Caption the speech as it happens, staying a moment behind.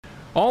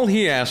All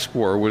he asked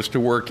for was to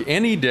work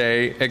any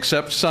day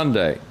except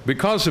Sunday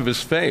because of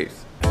his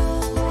faith.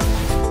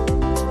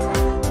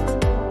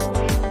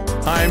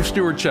 Hi, I'm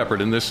Stuart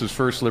Shepard, and this is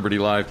First Liberty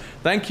Live.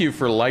 Thank you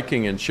for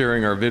liking and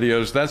sharing our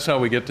videos. That's how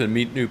we get to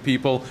meet new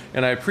people,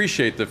 and I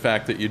appreciate the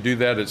fact that you do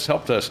that. It's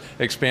helped us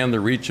expand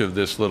the reach of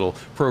this little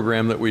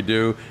program that we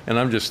do, and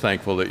I'm just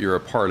thankful that you're a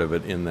part of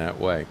it in that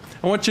way.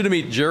 I want you to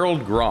meet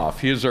Gerald Groff.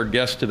 He is our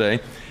guest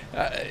today.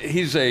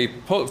 He's a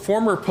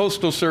former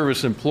Postal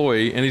Service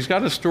employee, and he's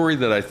got a story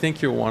that I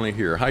think you'll want to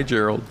hear. Hi,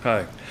 Gerald.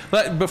 Hi.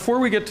 Before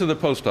we get to the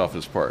post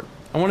office part,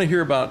 I want to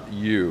hear about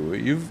you.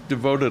 You've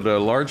devoted a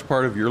large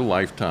part of your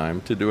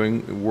lifetime to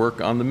doing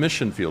work on the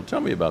mission field.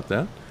 Tell me about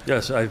that.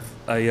 Yes, I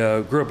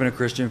grew up in a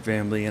Christian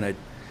family, and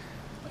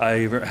I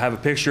have a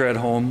picture at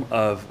home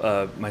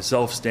of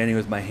myself standing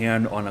with my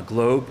hand on a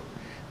globe.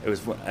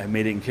 I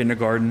made it in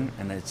kindergarten,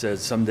 and it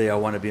says, "Someday I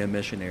want to be a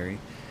missionary."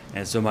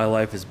 And so my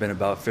life has been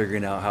about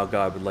figuring out how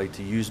God would like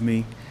to use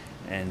me.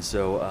 And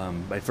so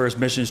my first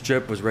missions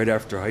trip was right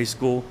after high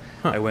school.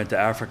 I went to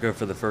Africa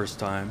for the first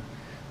time.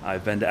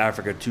 I've been to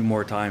Africa 2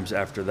 more times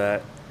after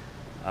that.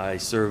 I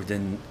served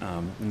in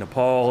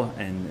Nepal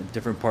and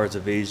different parts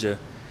of Asia,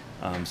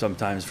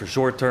 sometimes for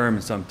short term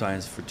and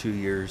sometimes for 2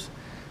 years.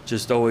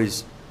 Just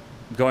always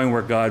going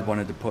where God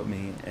wanted to put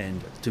me.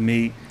 And to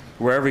me,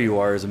 wherever you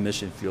are is a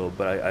mission field,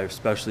 but I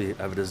especially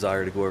have a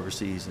desire to go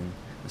overseas and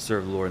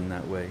serve the Lord in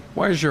that way.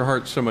 Why is your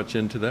heart so much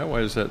into that? Why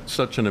is that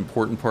such an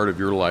important part of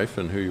your life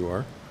and who you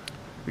are?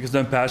 Because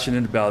I'm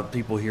passionate about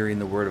people hearing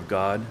the Word of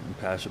God.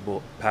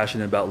 I'm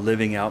passionate about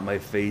living out my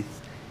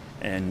faith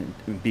and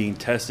being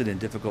tested in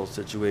difficult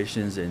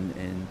situations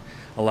and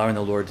allowing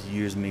the Lord to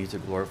use me to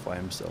glorify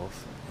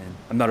Himself. And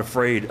I'm not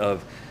afraid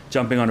of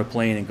jumping on a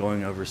plane and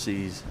going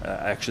overseas.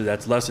 Actually,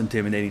 that's less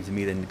intimidating to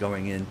me than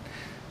going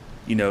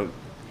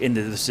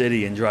into the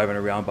city and driving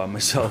around by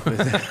myself.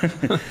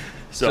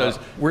 So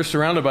we're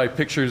surrounded by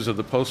pictures of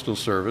the Postal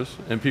Service,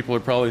 and people are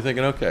probably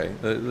thinking, okay,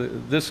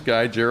 this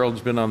guy,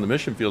 Gerald's been on the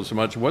mission field so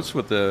much. What's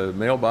with the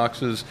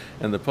mailboxes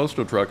and the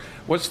postal truck?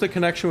 What's the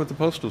connection with the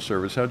Postal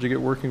Service? How'd you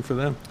get working for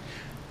them?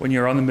 When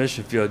you're on the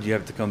mission field, you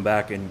have to come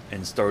back and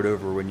start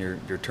over when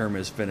your term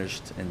is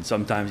finished. And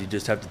sometimes you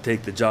just have to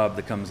take the job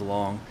that comes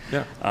along.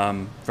 Yeah.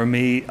 For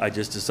me, I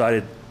just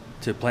decided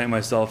to plant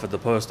myself at the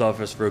post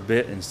office for a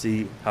bit and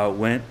see how it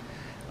went.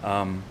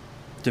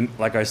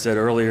 Like I said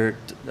earlier,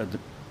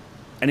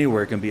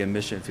 anywhere can be a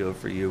mission field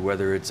for you,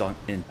 whether it's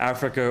in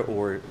Africa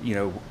or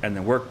in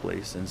the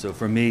workplace. And so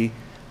for me,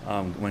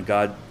 when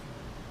God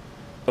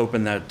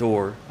opened that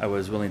door, I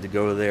was willing to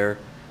go there.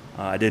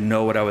 I didn't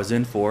know what I was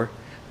in for,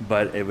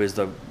 but it was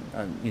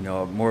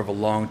more of a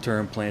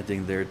long-term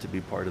planting there to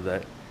be part of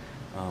that.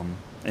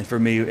 And for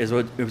me, it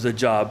was a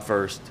job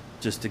first,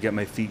 just to get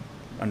my feet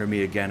under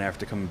me again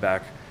after coming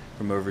back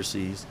from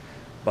overseas.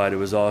 But it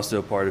was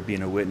also part of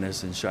being a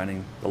witness and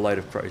shining the light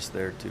of Christ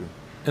there too.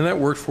 And that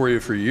worked for you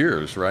for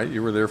years, right?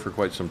 You were there for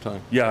quite some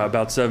time. Yeah,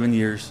 about 7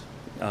 years.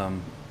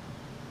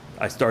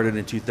 I started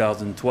in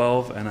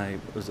 2012, and I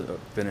was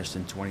finished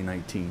in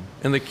 2019.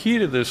 And the key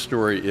to this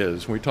story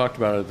is, we talked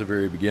about it at the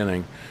very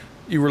beginning,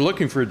 you were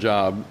looking for a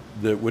job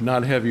that would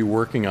not have you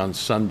working on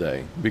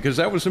Sunday, because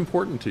that was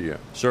important to you.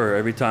 Sure.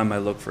 Every time I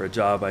look for a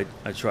job, I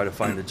try to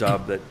find a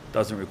job that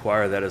doesn't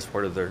require that as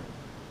part of their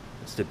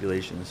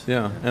stipulations.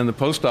 Yeah, and the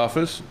post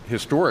office,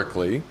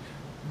 historically,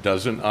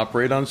 doesn't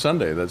operate on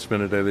Sunday. That's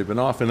been a day they've been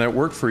off, and that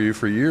worked for you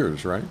for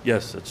years, right?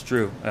 Yes, that's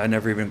true. I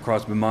never even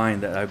crossed my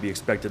mind that I'd be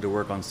expected to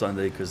work on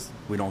Sunday because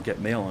we don't get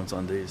mail on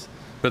Sundays.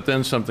 But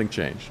then something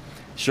changed.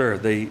 Sure.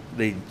 They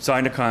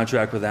signed a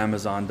contract with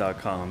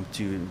Amazon.com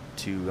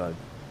to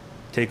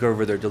take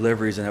over their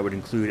deliveries, and that would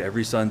include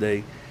every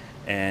Sunday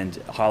and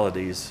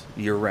holidays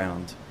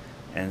year-round,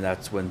 and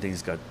that's when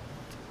things got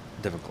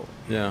difficult.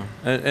 Yeah,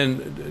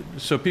 and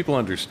so people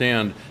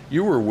understand,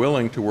 you were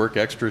willing to work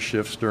extra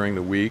shifts during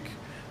the week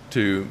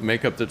to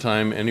make up the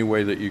time any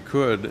way that you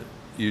could.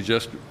 You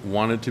just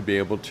wanted to be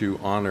able to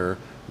honor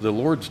the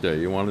Lord's Day.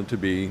 You wanted to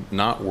be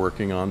not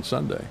working on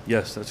Sunday.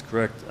 Yes, that's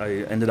correct. I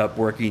ended up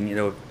working,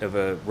 if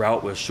a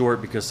route was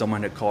short because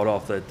someone had called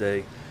off that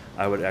day,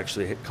 I would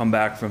actually come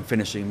back from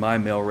finishing my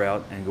mail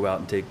route and go out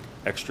and take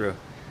extra.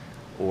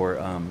 Or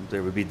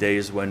there would be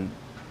days when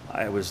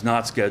I was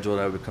not scheduled.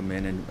 I would come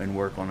in and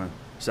work on a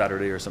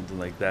Saturday or something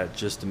like that,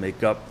 just to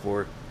make up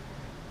for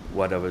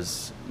what I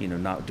was,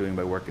 not doing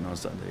by working on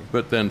Sunday.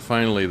 But then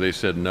finally they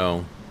said,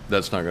 no,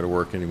 that's not going to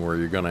work anymore.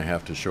 You're going to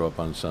have to show up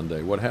on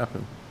Sunday. What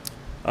happened?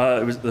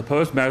 The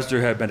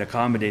postmaster had been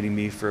accommodating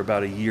me for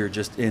about a year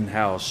just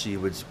in-house. She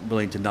was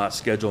willing to not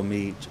schedule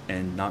me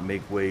and not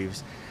make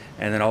waves.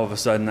 And then all of a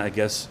sudden,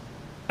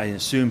 I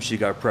assume she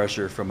got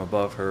pressure from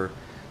above her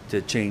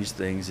to change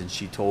things, and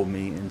she told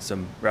me in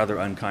some rather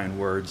unkind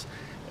words,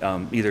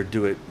 either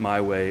do it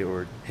my way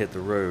or hit the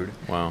road.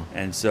 Wow.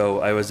 And so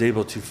I was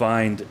able to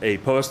find a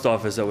post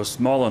office that was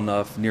small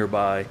enough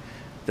nearby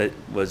that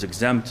was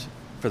exempt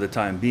for the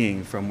time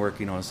being from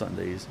working on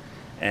Sundays.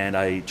 And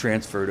I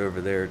transferred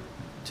over there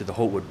to the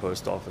Holtwood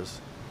post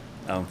office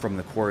from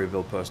the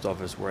Quarryville post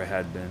office where I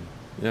had been.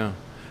 Yeah.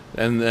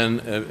 And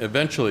then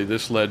eventually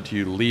this led to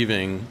you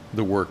leaving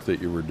the work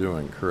that you were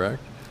doing,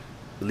 correct?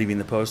 Leaving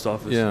the post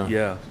office?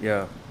 Yeah.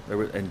 Yeah.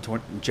 In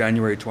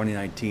January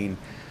 2019,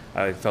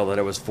 I felt that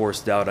I was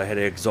forced out. I had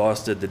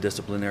exhausted the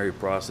disciplinary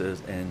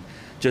process, and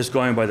just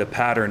going by the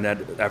pattern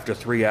that after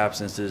 3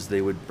 absences,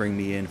 they would bring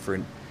me in for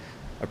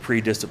a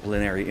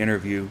pre-disciplinary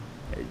interview.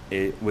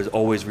 It was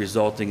always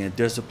resulting in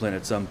discipline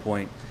at some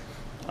point.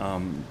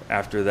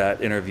 After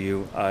that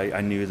interview,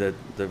 I knew that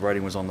the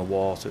writing was on the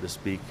wall, so to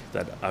speak,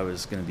 that I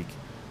was going to be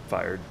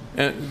fired.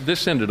 And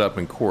this ended up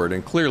in court,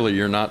 and clearly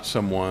you're not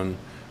someone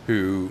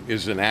who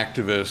is an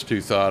activist who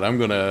thought, I'm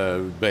going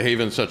to behave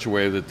in such a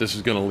way that this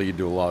is going to lead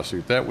to a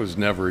lawsuit. That was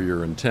never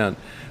your intent.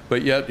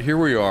 But yet here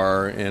we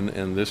are,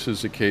 and this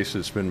is a case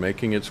that's been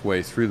making its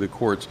way through the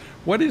courts.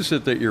 What is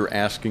it that you're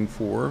asking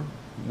for?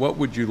 What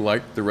would you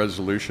like the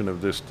resolution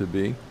of this to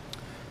be?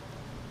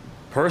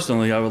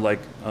 Personally, I would like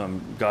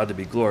God to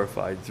be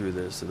glorified through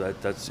this. So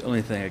that's the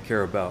only thing I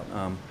care about.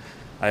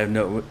 I have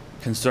no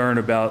concern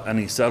about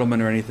any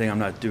settlement or anything. I'm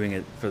not doing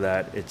it for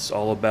that. It's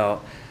all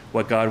about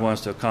what God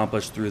wants to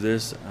accomplish through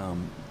this.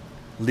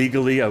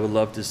 Legally, I would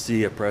love to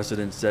see a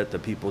precedent set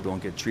that people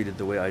don't get treated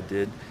the way I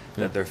did,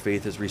 that their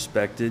faith is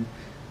respected,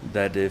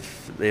 that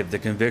if they have the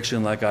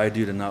conviction like I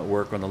do to not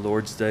work on the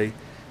Lord's Day,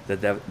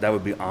 that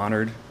would be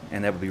honored,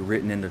 and that would be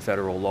written into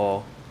federal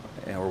law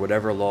or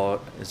whatever law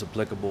is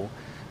applicable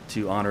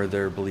to honor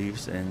their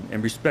beliefs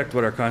and respect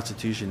what our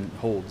Constitution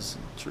holds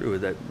true,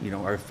 that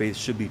our faith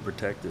should be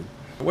protected.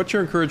 What's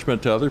your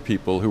encouragement to other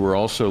people who are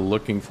also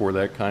looking for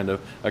that kind of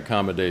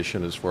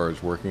accommodation as far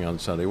as working on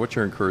Sunday? What's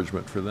your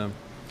encouragement for them?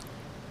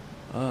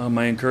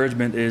 My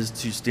encouragement is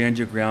to stand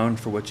your ground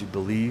for what you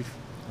believe.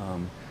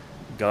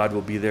 God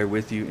will be there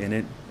with you in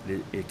it.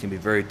 It can be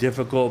very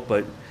difficult,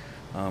 but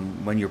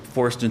when you're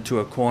forced into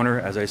a corner,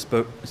 as I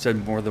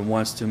said more than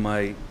once to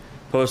my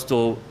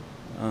Postal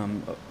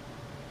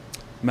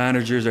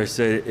managers, I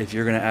said, if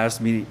you're going to ask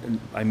me,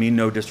 I mean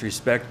no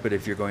disrespect, but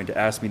if you're going to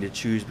ask me to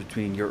choose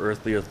between your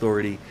earthly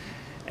authority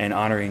and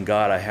honoring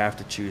God, I have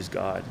to choose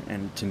God.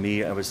 And to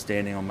me, I was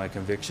standing on my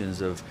convictions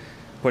of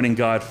putting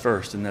God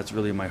first, and that's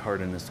really my heart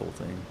in this whole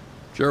thing.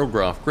 Gerald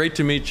Groff, great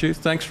to meet you.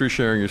 Thanks for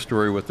sharing your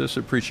story with us.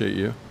 Appreciate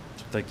you.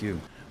 Thank you.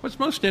 What's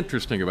most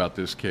interesting about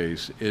this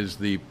case is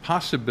the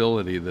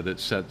possibility that it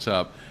sets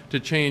up to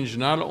change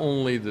not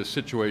only the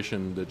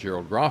situation that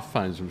Gerald Groff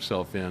finds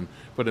himself in,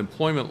 but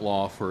employment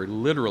law for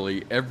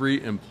literally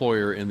every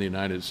employer in the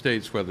United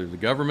States, whether the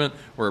government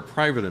or a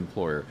private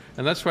employer.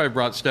 And that's why I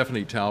brought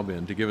Stephanie Taub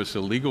in to give us a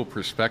legal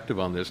perspective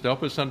on this, to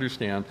help us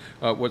understand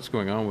what's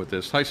going on with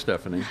this. Hi,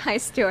 Stephanie. Hi,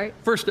 Stuart.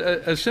 First,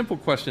 a simple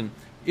question.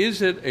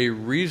 Is it a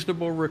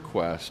reasonable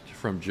request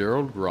from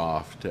Gerald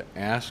Groff to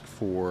ask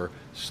for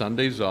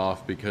Sundays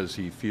off because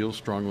he feels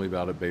strongly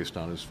about it based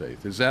on his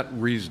faith? Is that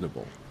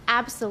reasonable?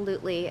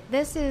 Absolutely.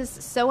 This is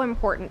so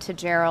important to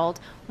Gerald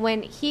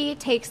when he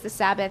takes the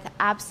Sabbath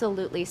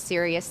absolutely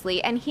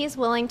seriously, and he's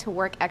willing to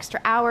work extra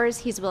hours,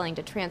 he's willing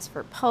to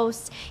transfer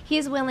posts,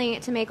 he's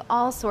willing to make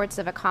all sorts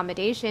of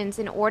accommodations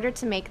in order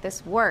to make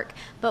this work.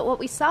 But what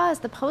we saw is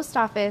the post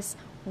office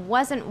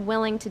wasn't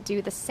willing to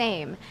do the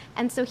same.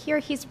 And so here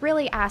he's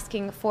really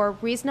asking for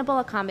reasonable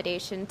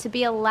accommodation to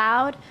be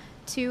allowed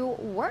to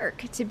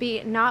work, to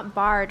be not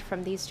barred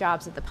from these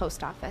jobs at the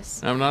post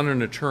office. I'm not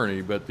an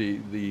attorney, but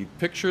the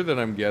picture that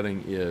I'm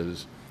getting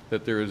is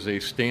that there is a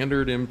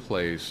standard in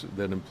place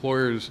that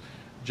employers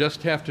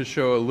just have to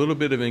show a little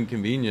bit of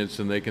inconvenience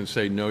and they can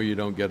say, no, you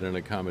don't get an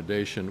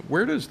accommodation.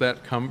 Where does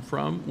that come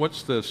from?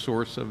 What's the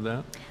source of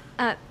that?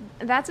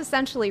 That's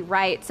essentially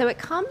right. So it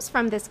comes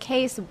from this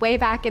case way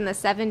back in the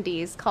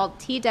 70s called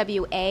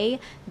TWA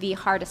v.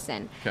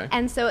 Hardison. Okay.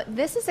 And so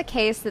this is a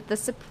case that the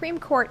Supreme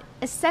Court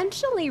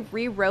essentially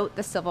rewrote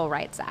the Civil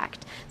Rights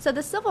Act. So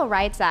the Civil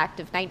Rights Act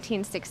of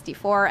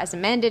 1964, as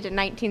amended in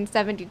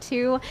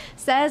 1972,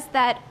 says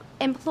that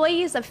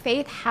employees of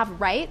faith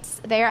have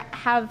rights. They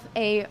have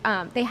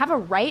a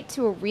right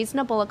to a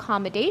reasonable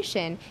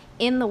accommodation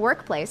in the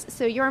workplace.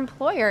 So your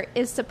employer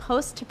is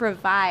supposed to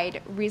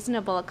provide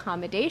reasonable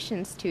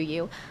accommodations to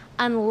you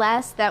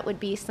unless that would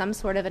be some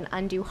sort of an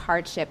undue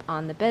hardship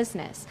on the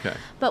business. Okay.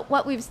 But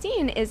what we've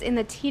seen is in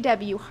the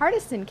TW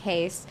Hardison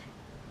case,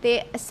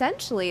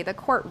 the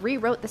court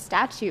rewrote the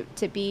statute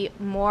to be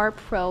more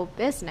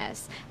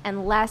pro-business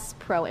and less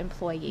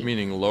pro-employee.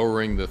 Meaning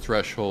lowering the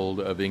threshold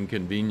of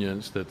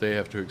inconvenience that they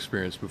have to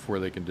experience before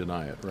they can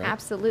deny it, right?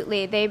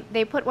 Absolutely.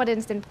 They put what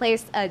is in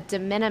place a de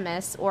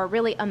minimis, or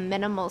really a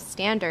minimal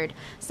standard.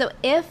 So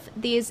if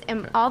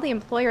all the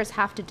employers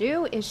have to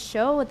do is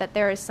show that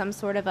there is some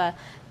sort of a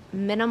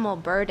minimal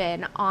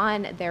burden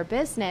on their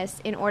business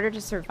in order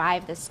to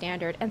survive this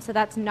standard. And so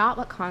that's not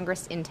what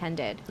Congress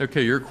intended.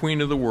 Okay, you're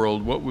queen of the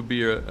world. What would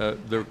be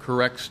the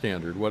correct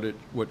standard?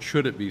 What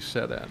should it be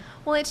set at?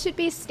 Well, it should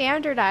be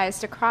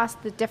standardized across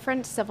the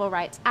different civil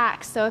rights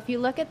acts. So if you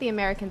look at the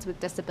Americans with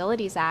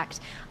Disabilities Act,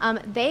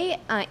 they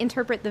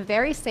interpret the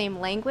very same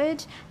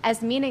language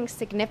as meaning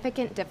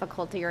significant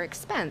difficulty or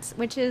expense,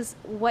 which is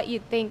what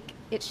you'd think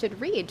it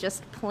should read,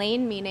 just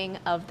plain meaning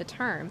of the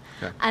term.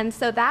 Okay. And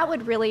so that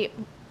would really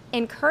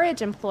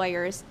encourage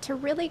employers to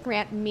really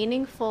grant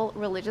meaningful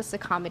religious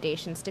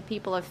accommodations to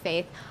people of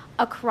faith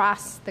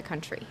across the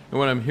country. And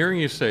what I'm hearing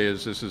you say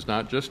is this is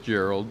not just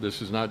Gerald,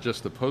 this is not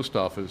just the post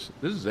office,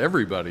 this is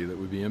everybody that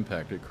would be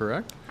impacted,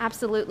 correct?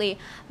 Absolutely.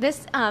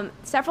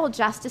 Several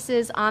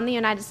justices on the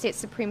United States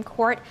Supreme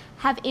Court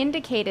have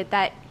indicated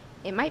that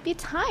it might be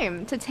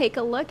time to take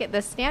a look at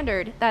this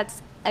standard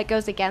it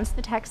goes against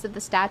the text of the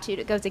statute,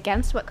 it goes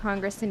against what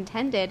Congress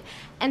intended,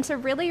 and to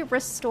really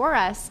restore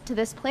us to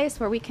this place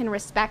where we can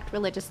respect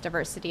religious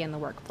diversity in the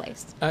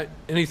workplace.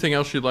 Anything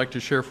else you'd like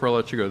to share before I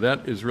let you go?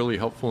 That is really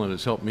helpful and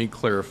has helped me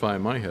clarify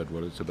in my head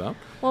what it's about.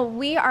 Well,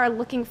 we are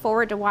looking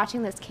forward to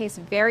watching this case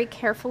very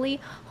carefully.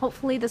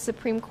 Hopefully the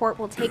Supreme Court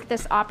will take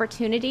this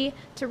opportunity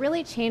to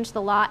really change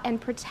the law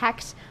and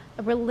protect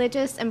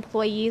religious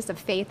employees of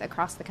faith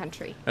across the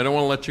country. I don't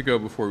want to let you go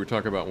before we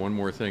talk about one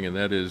more thing, and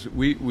that is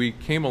we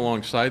came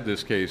alongside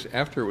this case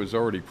after it was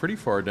already pretty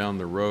far down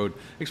the road.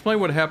 Explain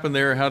what happened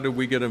there. How did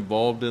we get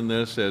involved in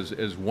this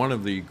as one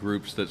of the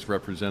groups that's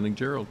representing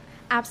Gerald?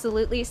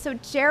 Absolutely. So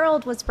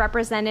Gerald was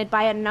represented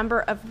by a number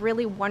of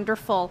really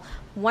wonderful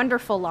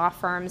law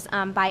firms,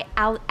 by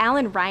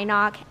Alan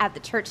Reinach at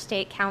the Church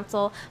State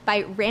Council,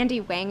 by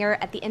Randy Wanger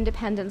at the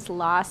Independence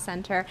Law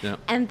Center. Yep.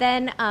 And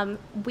then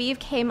we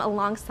came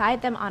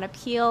alongside them on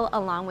appeal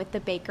along with the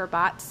Baker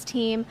Botts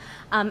team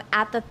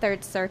at the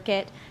Third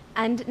Circuit.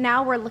 And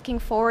now we're looking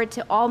forward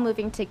to all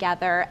moving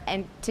together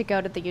and to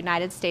go to the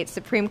United States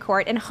Supreme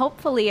Court and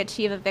hopefully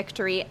achieve a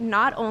victory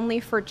not only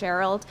for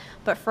Gerald,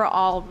 but for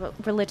all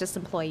religious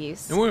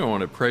employees. And we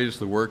want to praise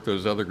the work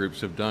those other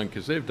groups have done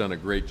because they've done a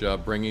great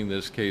job bringing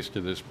this case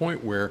to this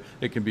point where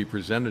it can be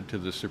presented to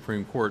the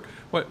Supreme Court.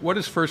 What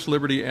does First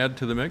Liberty add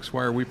to the mix?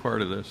 Why are we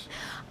part of this?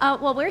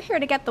 Well, we're here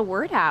to get the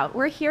word out.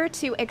 We're here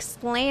to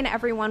explain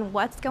everyone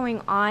what's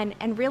going on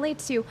and really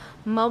to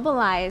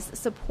mobilize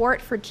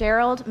support for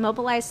Gerald,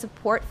 mobilize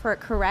support for a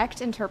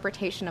correct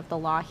interpretation of the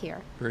law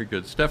here. Very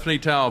good. Stephanie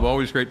Taub,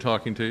 always great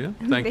talking to you.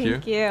 Thank you.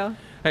 Thank you.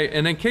 Hey,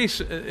 and in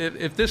case,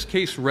 if this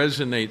case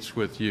resonates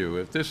with you,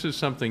 if this is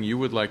something you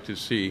would like to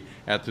see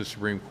at the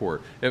Supreme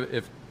Court,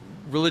 if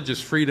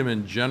religious freedom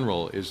in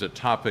general is a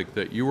topic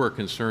that you are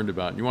concerned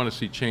about and you want to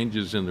see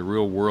changes in the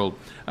real world,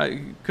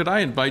 could I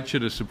invite you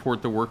to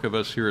support the work of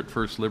us here at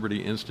First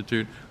Liberty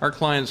Institute? Our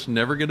clients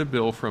never get a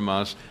bill from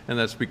us, and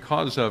that's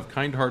because of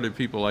kind-hearted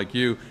people like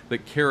you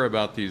that care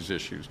about these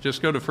issues.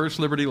 Just go to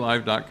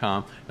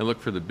firstlibertylive.com and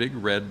look for the big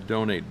red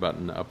donate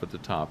button up at the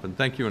top. And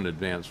thank you in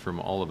advance from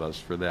all of us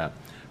for that.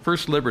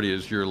 First Liberty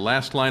is your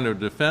last line of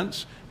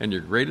defense and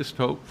your greatest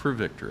hope for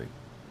victory.